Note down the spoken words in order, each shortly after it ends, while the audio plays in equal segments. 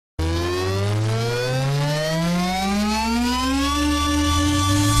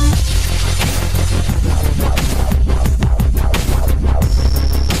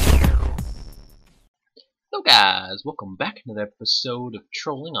guys, welcome back to another episode of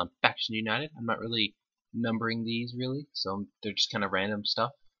Trolling on Faction United. I'm not really numbering these really, so they're just kind of random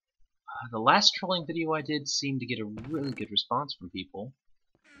stuff. The last trolling video I did seemed to get a really good response from people,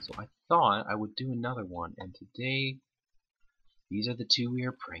 so I thought I would do another one, and today, these are the two we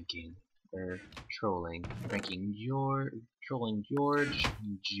are pranking. They're trolling. Trolling George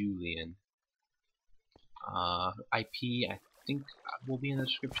and Julian. IP, I think will be in the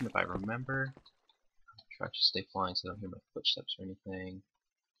description if I remember. Try to stay flying so I don't hear my footsteps or anything.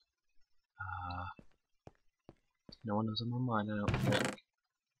 No one knows I'm online, I don't think.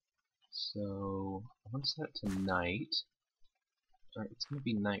 So, I want to set it to night. Alright, it's going to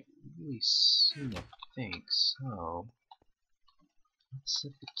be night really soon, I think. So, let's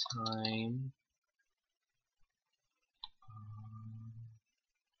set the time.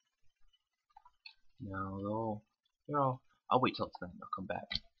 No, I'll wait till it's night and I'll come back.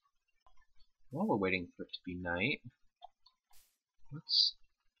 While we're waiting for it to be night, let's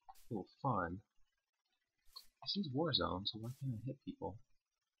a little fun. This is Warzone, so why can't I hit people?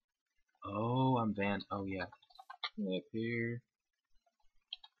 Oh, I'm banned. Oh yeah. Up here.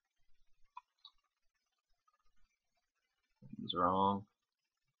 Something's wrong.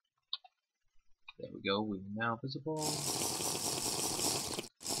 There we go. We're now visible.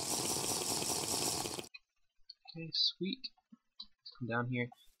 Okay, sweet. Let's come down here.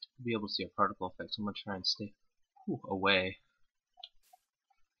 We'll be able to see our particle effects. I'm gonna try and stay away.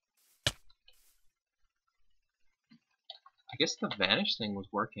 I guess the vanish thing was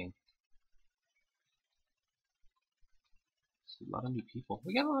working. There's a lot of new people.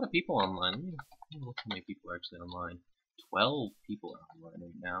 We got a lot of people online. Let me look how many people are actually online. 12 people are online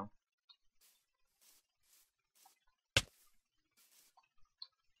right now.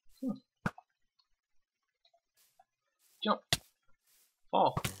 Huh. Jump.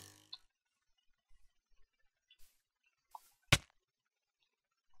 Fall.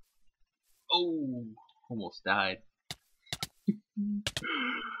 Oh, almost died.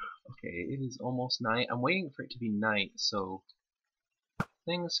 Okay, it is almost night. I'm waiting for it to be night so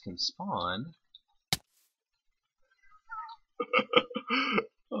things can spawn.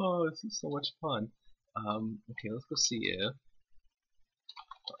 Oh, this is so much fun. Okay, let's go see you.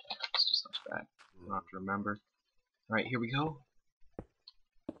 It's just not bad. I don't have to remember. Alright, here we go.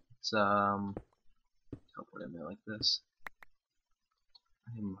 Let's teleport in there like this.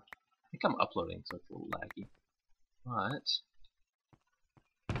 I think I'm uploading, so it's a little laggy. But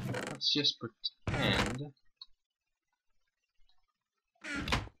let's just pretend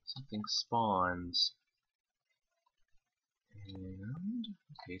something spawns. And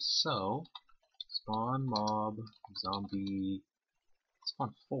okay, so spawn mob zombie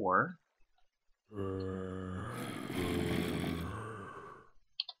spawn 4.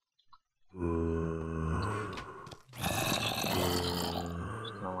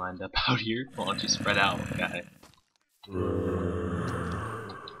 Just kinda lined up out here. Why don't you spread out, guy?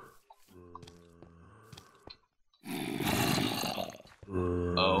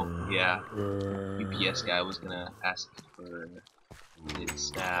 Oh, yeah. UPS guy was gonna ask for his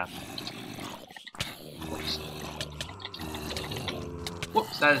staff. Whoops.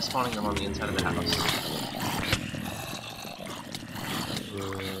 Whoops, that is spawning them on the inside of the house.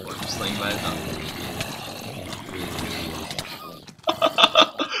 Or slain by a zombie.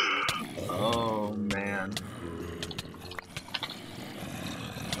 Oh, man.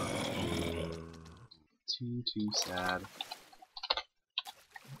 Too sad.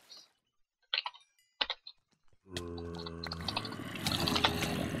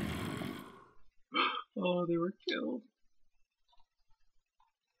 Oh, they were killed.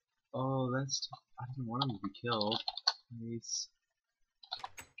 Oh, that's. I didn't want them to be killed. Nice.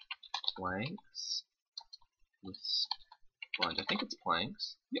 Planks. With sponge. I think it's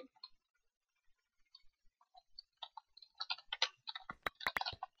planks. Yep.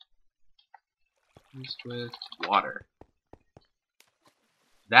 Used with water.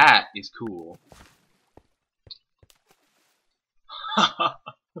 That is cool.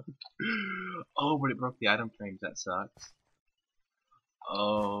 Oh, but it broke the item frames. That sucks.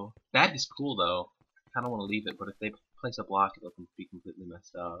 Oh, that is cool though. I kind of want to leave it, but if they place a block, it'll be completely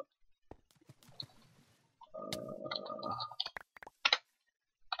messed up.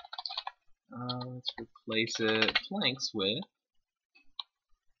 Let's replace it. Planks with.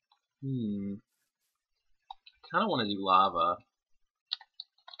 Kind of want to do lava,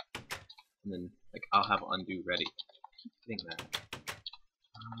 and then like I'll have undo ready. Keep getting that.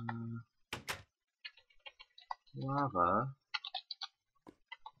 Lava.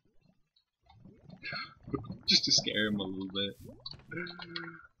 Just to scare him a little bit.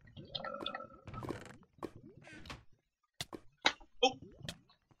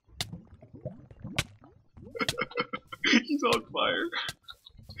 He's on fire.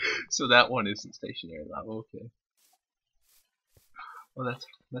 So that one isn't stationary lava. Okay. Oh,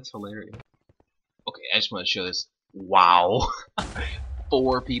 that's hilarious. Okay, I just want to show this. Wow.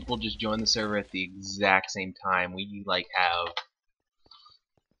 4 people just joined the server at the exact same time. We like have.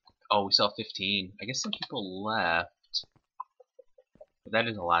 Oh, we saw 15. I guess some people left. But that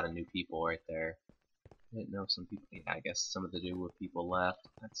is a lot of new people right there. I didn't know some people. Yeah, I guess some of the newer people left.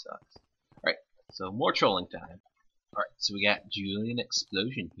 That sucks. Alright, so more trolling time. Alright, so we got Julian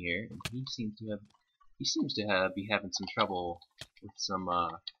Explosion here, and he seems to be having some trouble with some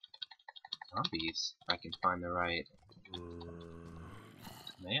zombies. If I can find the right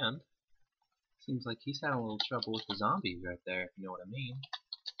command. Seems like he's having a little trouble with the zombies right there, if you know what I mean.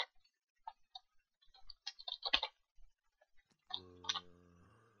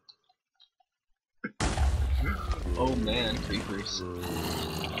 Oh man, creepers.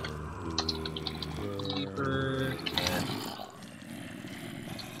 Creeper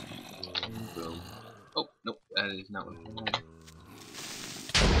and boom. Oh, nope, that is not what I wanted.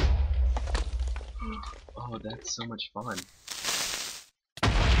 Oh, that's so much fun.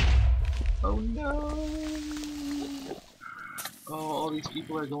 Oh no! Oh, all these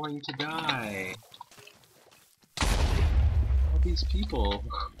people are going to die. All these people,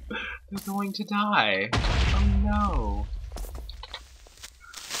 they're going to die. Oh no!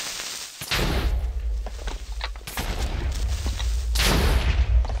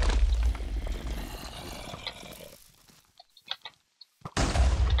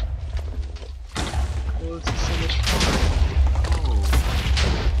 Oh, this is so much fun.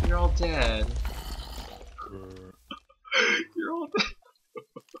 Oh, you're all dead. You're all dead.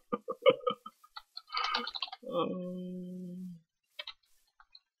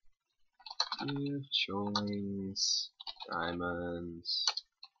 Give Cholings diamonds,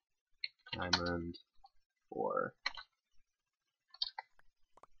 diamond 4.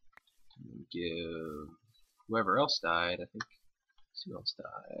 And give whoever else died, I think. Who else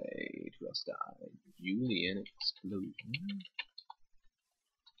died? Who else died? Julian Explosion.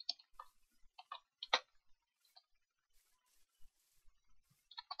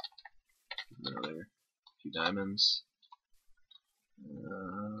 Another few diamonds.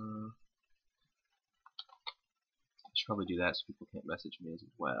 I should probably do that so people can't message me as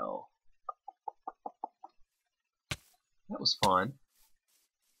well. That was fun.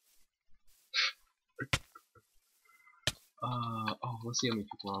 Oh, let's see how many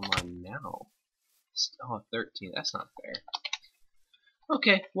people are online now. Oh, 13. That's not fair.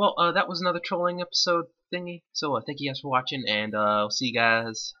 Okay, well, that was another trolling episode thingy. So, thank you guys for watching, and I'll see you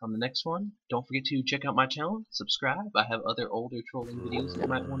guys on the next one. Don't forget to check out my channel, subscribe. I have other older trolling videos that you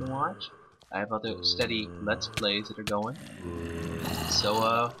might want to watch. I have other steady Let's Plays that are going.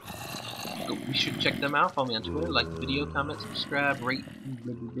 So, we should check them out. Follow me on Twitter, like the video, comment, subscribe, rate,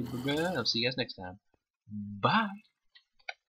 blah, blah, blah, blah, blah. I'll see you guys next time. Bye!